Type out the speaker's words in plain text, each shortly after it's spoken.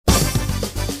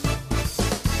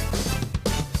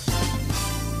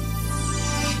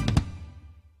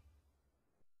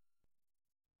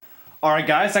Alright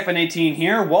guys, Techman18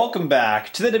 here. Welcome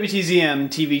back to the WTZM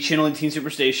TV channel and Teen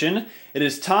Superstation. It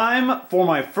is time for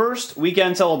my first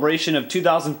weekend celebration of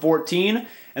 2014,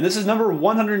 and this is number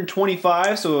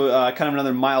 125, so kind of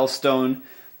another milestone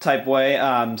type way.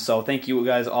 So thank you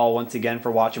guys all once again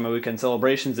for watching my weekend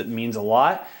celebrations. It means a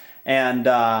lot. And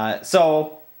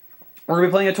so we're going to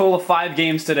be playing a total of 5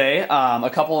 games today. A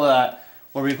couple that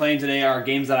we're going to be playing today are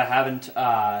games that I haven't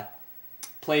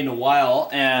played in a while,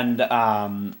 and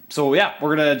so yeah,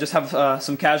 we're gonna just have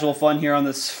some casual fun here on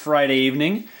this Friday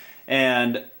evening.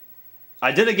 And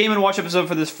I did a Game and Watch episode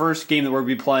for this first game that we're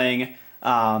gonna be playing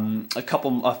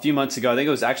a few months ago. I think it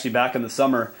was actually back in the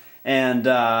summer, and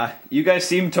you guys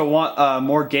seem to want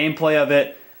more gameplay of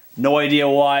it. No idea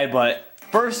why, but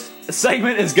first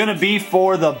segment is gonna be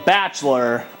for The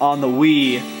Bachelor on the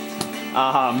Wii.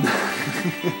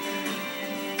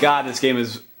 God, this game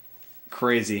is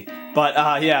crazy.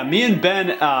 But yeah, me and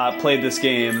Ben played this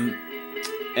game,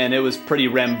 and it was pretty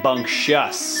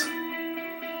rambunctious.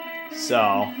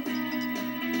 So,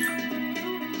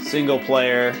 single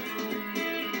player.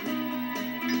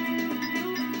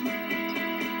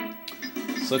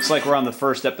 So looks like we're on the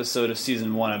first episode of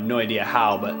season 1. I have no idea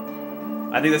how, but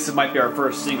I think this might be our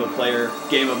first single player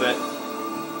game of it.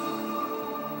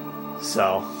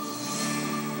 So,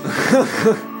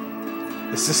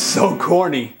 this is so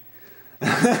corny.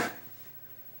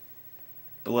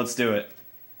 But let's do it.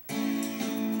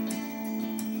 And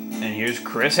here's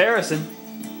Chris Harrison.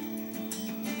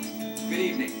 Good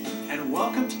evening, and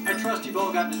welcome. I trust you've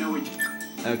all gotten to know each other.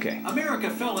 Okay. America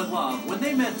fell in love when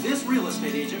they met this real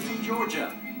estate agent from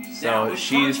Georgia. So now,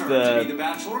 she's the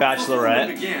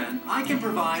Bachelorette. Begin, I can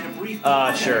provide a brief.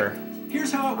 Sure.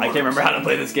 Here's how it works. I can't remember how to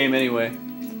play this game anyway.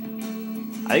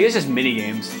 I think it's just mini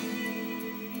games.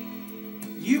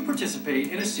 You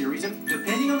participate in a series of,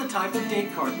 depending on the type of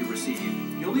date card you receive,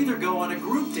 you'll either go on a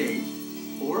group date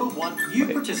or a one. You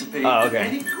participate. Oh, okay.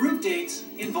 Many group dates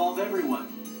involve everyone.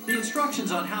 The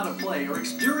instructions on how to play are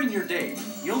during your date.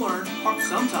 You'll learn.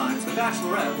 Sometimes the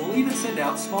Bachelorette will even send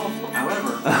out small.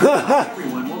 However, not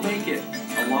everyone will make it.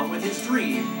 Along with his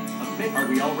dream. Are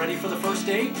we all ready for the first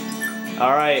date?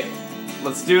 All right,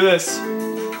 let's do this.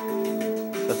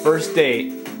 The first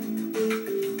date.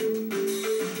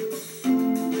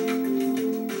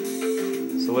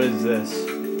 So what is this?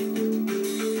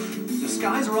 The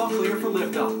skies are all clear for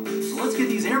liftoff. So let's get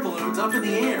these air balloons up in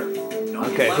the air.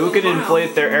 Okay, who can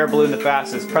inflate their air balloon the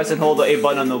fastest? Press and hold the A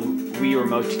button on the Wii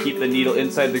remote to keep the needle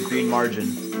inside the green margin.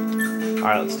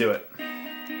 Alright, let's do it.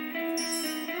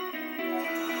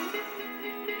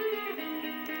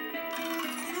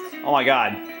 Oh my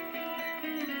god.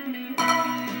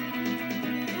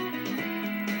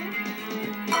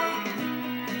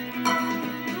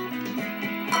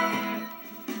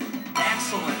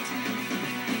 Excellent.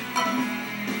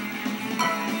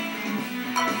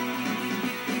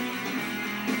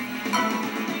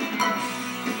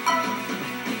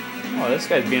 Oh, this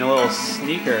guy's being a little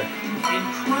sneaker.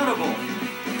 Incredible.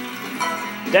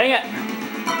 Dang it!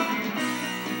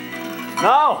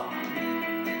 No!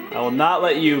 I will not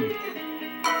let you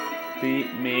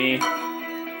beat me.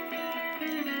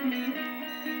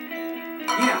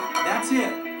 Yeah, that's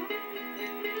it.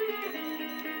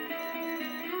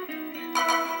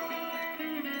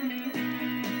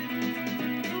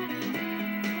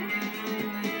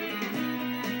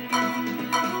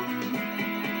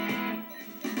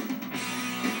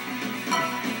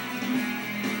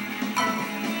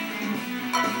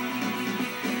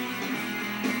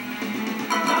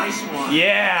 Nice one.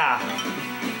 Yeah!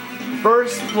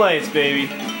 First place, baby.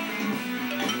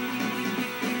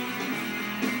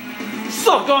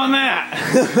 Suck on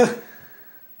that!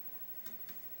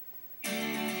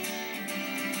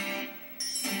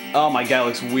 Oh my god, it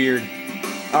looks weird.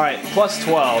 Alright, plus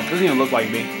 12. Doesn't even look like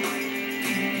me.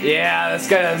 Yeah, this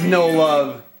guy has no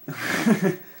love. He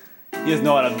doesn't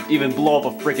know how to even blow up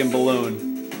a freaking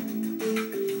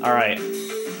balloon. Alright.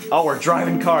 Oh, we're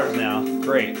driving cars now.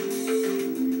 Great.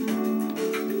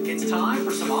 It's time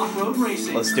for some off-road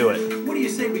racing. Let's do it. What do you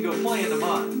say we go play in the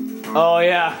mud? Oh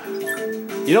yeah.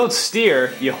 You don't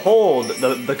steer, you hold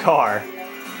the car.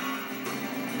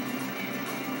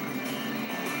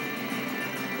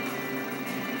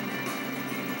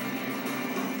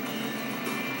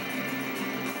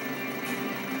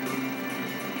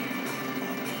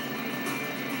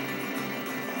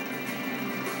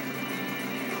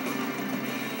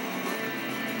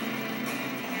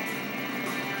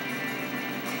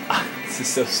 This is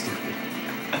so stupid.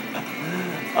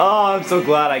 Oh, I'm so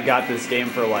glad I got this game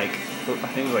for like, I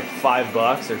think it was like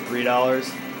 $5 or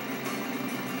 $3.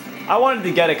 I wanted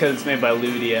to get it because it's made by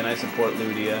Ludia, and I support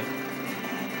Ludia.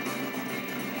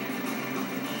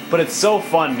 But it's so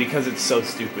fun because it's so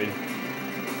stupid.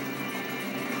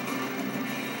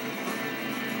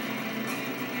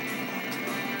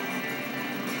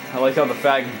 I like how the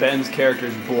fact Ben's character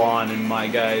is blonde and my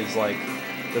guy is like,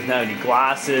 doesn't have any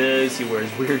glasses, he wears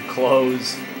weird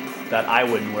clothes that I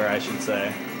wouldn't wear, I should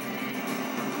say.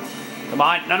 Come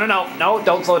on, no,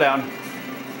 don't slow down.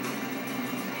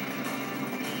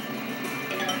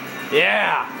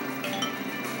 Yeah!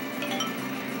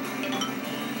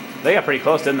 They got pretty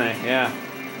close, didn't they? Yeah.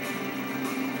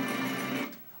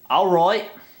 Alright.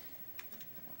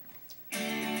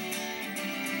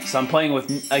 So I'm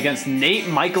playing against Nate,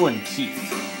 Michael, and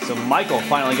Keith. So Michael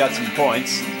finally got some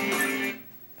points.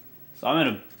 So I'm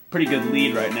in a pretty good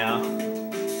lead right now.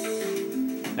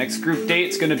 Next group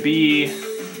date's gonna be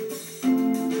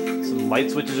some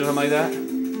light switches or something like that.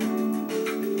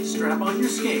 Strap on your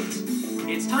skates.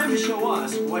 It's time to show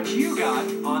us what you got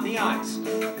on the ice.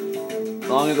 As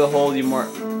long as it'll hold you more.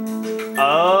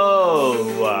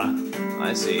 Oh,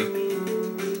 I see.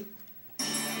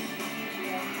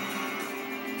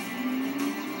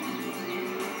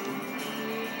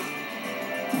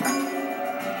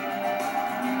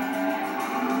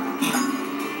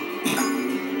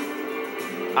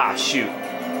 Ah, shoot.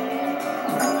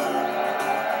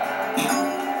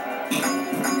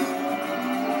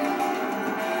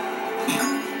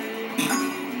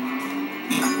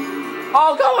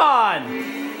 Oh, come on!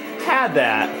 Had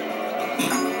that.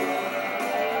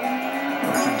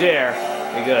 Don't you dare.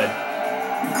 You're good.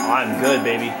 Oh, I'm good,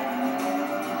 baby.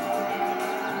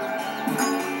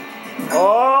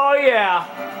 Oh, yeah.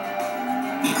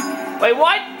 Wait,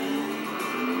 what?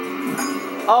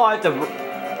 Oh, I have to...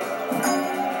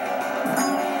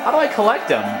 How do I collect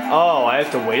them? Oh, I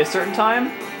have to wait a certain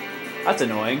time? That's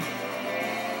annoying.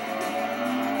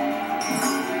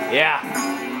 Yeah.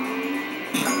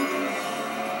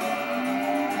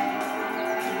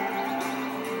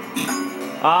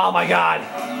 Oh my god.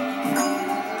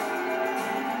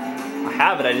 I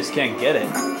have it, I just can't get it.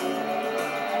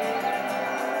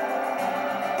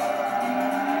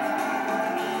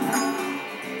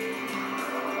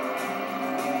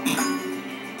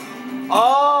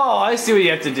 Oh, I see what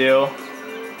you have to do.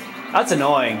 That's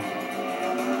annoying.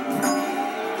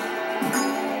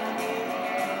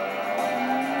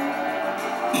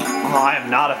 Oh, I am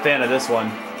not a fan of this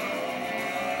one.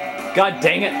 God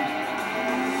dang it.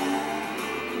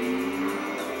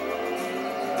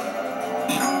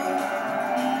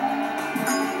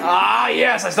 Ah,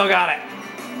 yes, I still got it.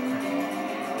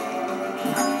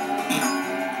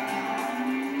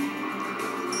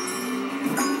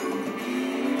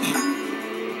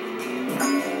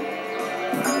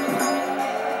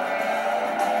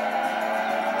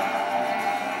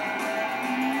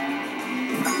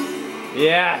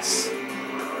 Yes.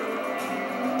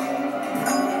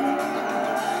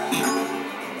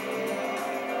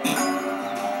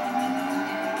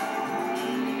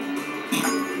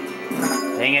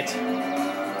 Dang it.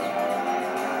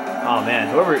 Oh man,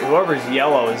 whoever's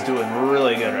yellow is doing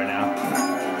really good right now.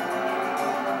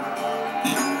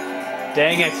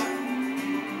 Dang it.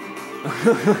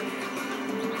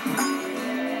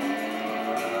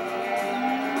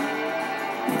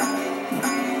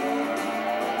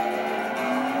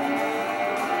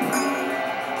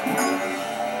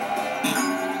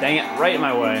 Dang it, right in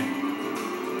my way.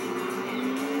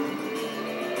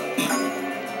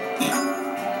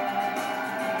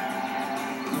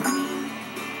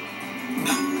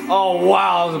 Oh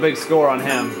wow, that was a big score on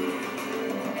him.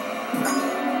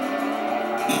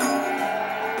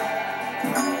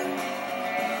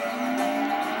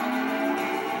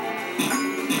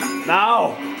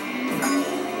 No!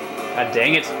 God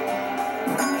dang it.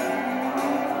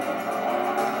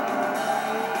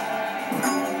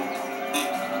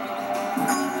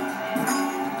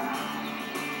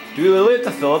 Do we really have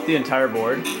to fill up the entire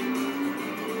board?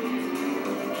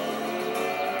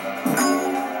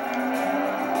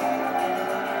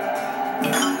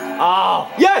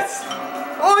 Oh, yes!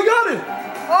 Oh, I got it!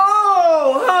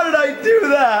 Oh, how did I do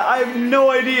that? I have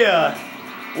no idea.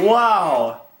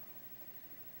 Wow.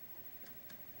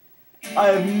 I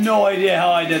have no idea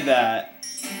how I did that.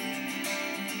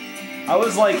 I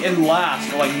was like in last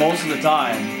for like most of the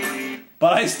time,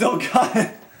 but I still got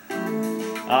it.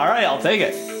 Alright, I'll take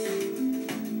it.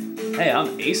 Hey,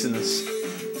 I'm acing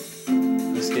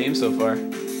this game so far.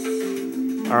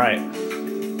 Alright,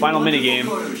 final minigame.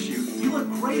 Photo shoot. You look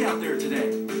great out there today.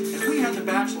 If we had the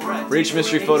Bachelorette, For each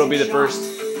mystery photo, be the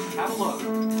first. Have a look.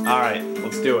 Alright,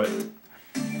 let's do it.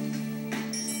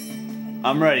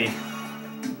 I'm ready.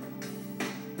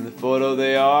 In the photo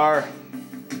they are.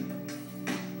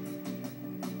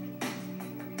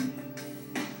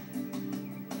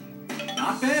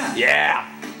 Not bad. Yeah!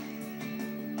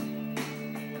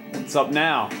 What's up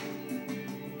now?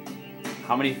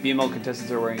 How many female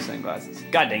contestants are wearing sunglasses?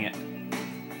 God dang it.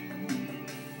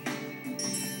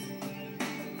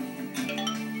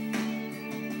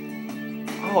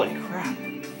 Holy crap.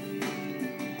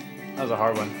 That was a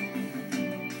hard one.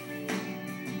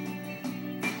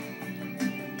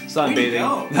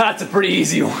 Sunbathing. That's a pretty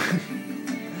easy one.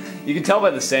 You can tell by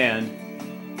the sand.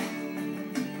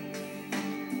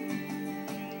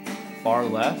 Far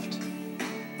left.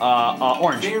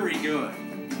 Orange. Very good.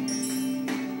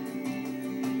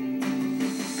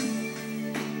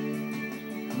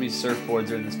 How many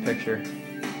surfboards are in this picture?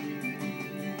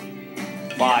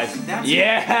 5. Yes,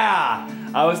 Yeah!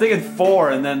 I was thinking 4,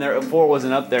 and then 4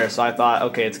 wasn't up there, so I thought,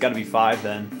 okay, it's got to be 5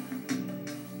 then.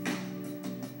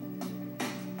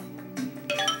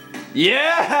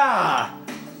 Yeah!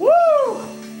 Woo!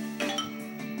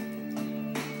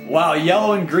 Wow,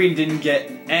 yellow and green didn't get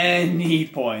any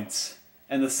points,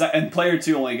 and player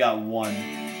 2 only got 1.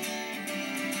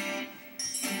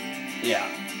 Yeah.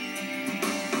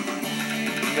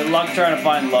 Good luck trying to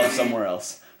find love somewhere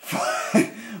else.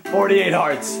 48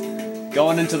 hearts.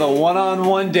 Going into the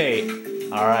one-on-one date.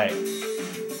 Alright.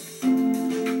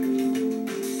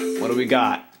 What do we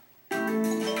got?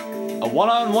 A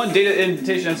one-on-one date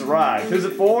invitation has arrived. Who's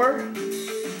it for?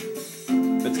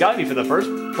 It's gotta be for the first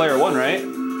player 1, right?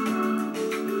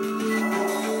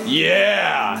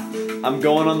 Yeah! I'm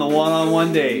going on the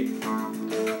one-on-one date.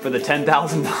 For the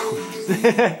 $10,000.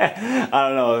 I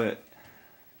don't know.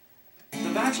 The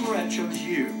Bachelorette chose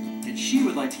you, and she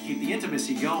would like to keep the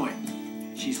intimacy going.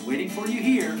 She's waiting for you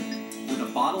here with a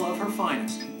bottle of her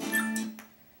finest.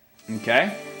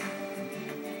 Okay.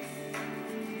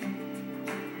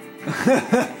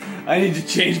 I need to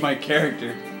change my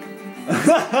character.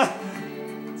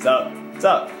 What's up? What's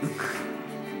up?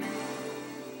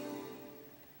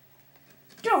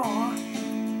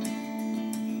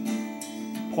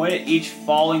 Point at each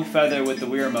falling feather with the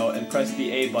Wii remote and press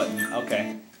the A button.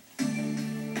 Okay.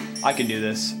 I can do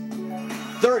this.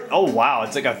 Oh wow,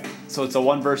 it's like so it's a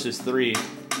 1 versus 3.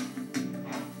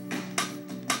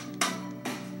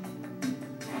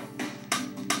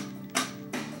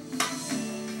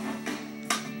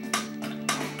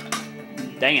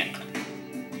 Dang it.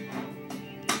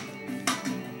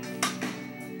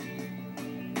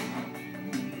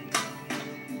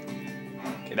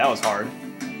 Okay, that was hard.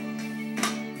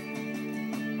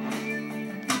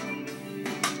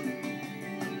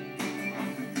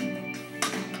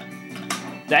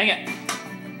 Dang it.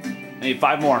 I need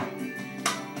 5 more.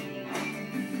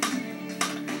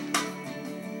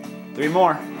 3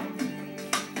 more.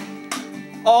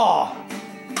 Oh!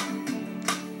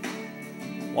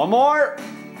 1 more.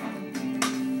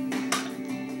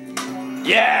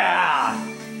 Yeah!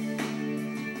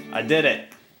 I did it.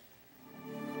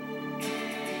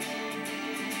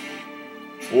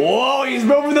 Whoa, he's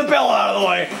moving the pill out of the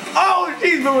way. Oh,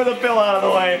 she's moving the pill out of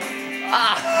the way.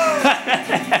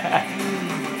 Ah.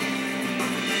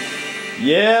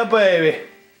 Yeah, baby.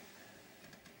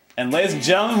 And ladies and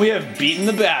gentlemen, we have beaten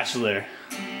the Bachelor.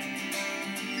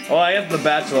 Oh, I have the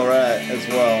Bachelorette as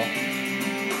well.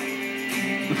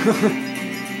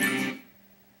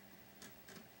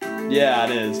 Yeah,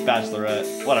 it is.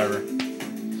 Bachelorette. Whatever.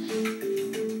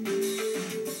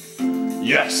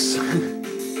 Yes!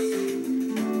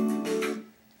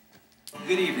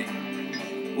 Good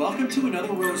evening. Welcome to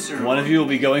another rose ceremony. One of you will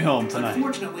be going home tonight.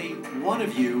 Unfortunately, one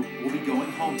of you will be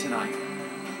going home tonight.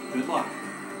 Good luck.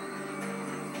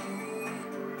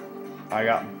 I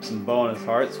got some bonus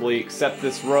hearts. Will you accept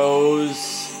this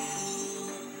rose?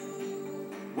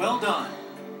 Well done.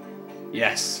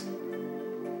 Yes.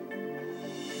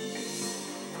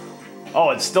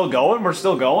 Oh, it's still going? We're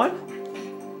still going?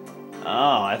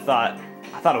 Oh, I thought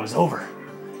it was over.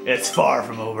 It's far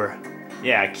from over.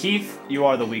 Yeah, Keith, you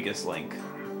are the weakest link.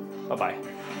 Bye-bye.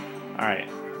 Alright.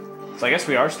 So I guess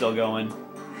we are still going.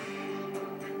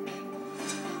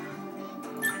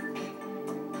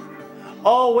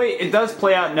 Oh, wait, it does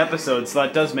play out in episodes, so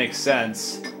that does make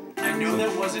sense. I know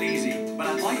that wasn't easy, but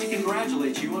I'd like to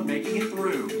congratulate you on making it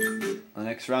through. The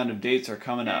next round of dates are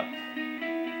coming up.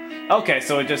 Okay,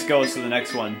 so it just goes to the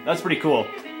next one. That's pretty cool.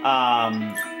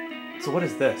 So what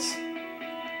is this?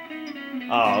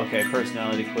 Oh, okay,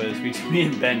 personality quiz. Me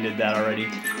and Ben did that already.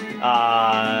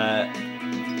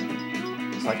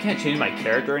 So I can't change my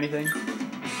character or anything?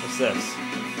 What's this?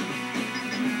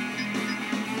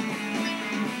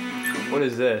 What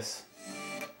is this?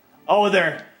 Oh,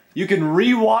 there! You can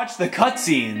rewatch the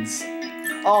cutscenes!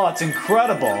 Oh, it's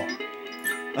incredible!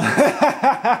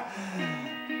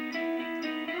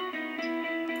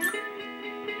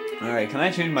 Alright, can I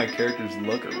change my character's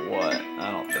look or what? I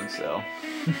don't think so.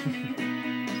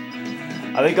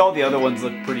 I think all the other ones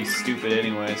look pretty stupid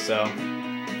anyway, so.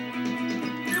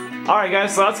 Alright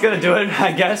guys, so that's gonna do it,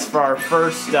 I guess, for our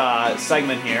first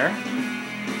segment here.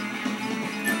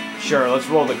 Sure, let's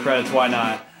roll the credits, why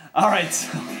not? Alright.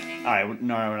 Alright,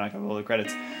 no, we're not gonna roll the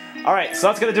credits. Alright, so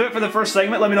that's gonna do it for the first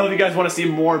segment. Let me know if you guys want to see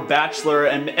more Bachelor,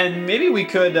 and maybe we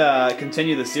could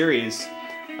continue the series.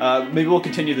 Maybe we'll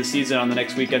continue the season on the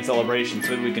next weekend celebration,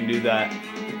 so maybe we can do that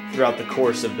throughout the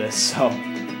course of this, so.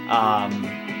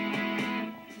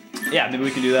 Yeah, maybe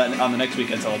we can do that on the next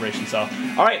weekend celebration, so.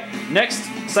 Alright, next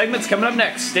segment's coming up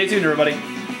next. Stay tuned, everybody.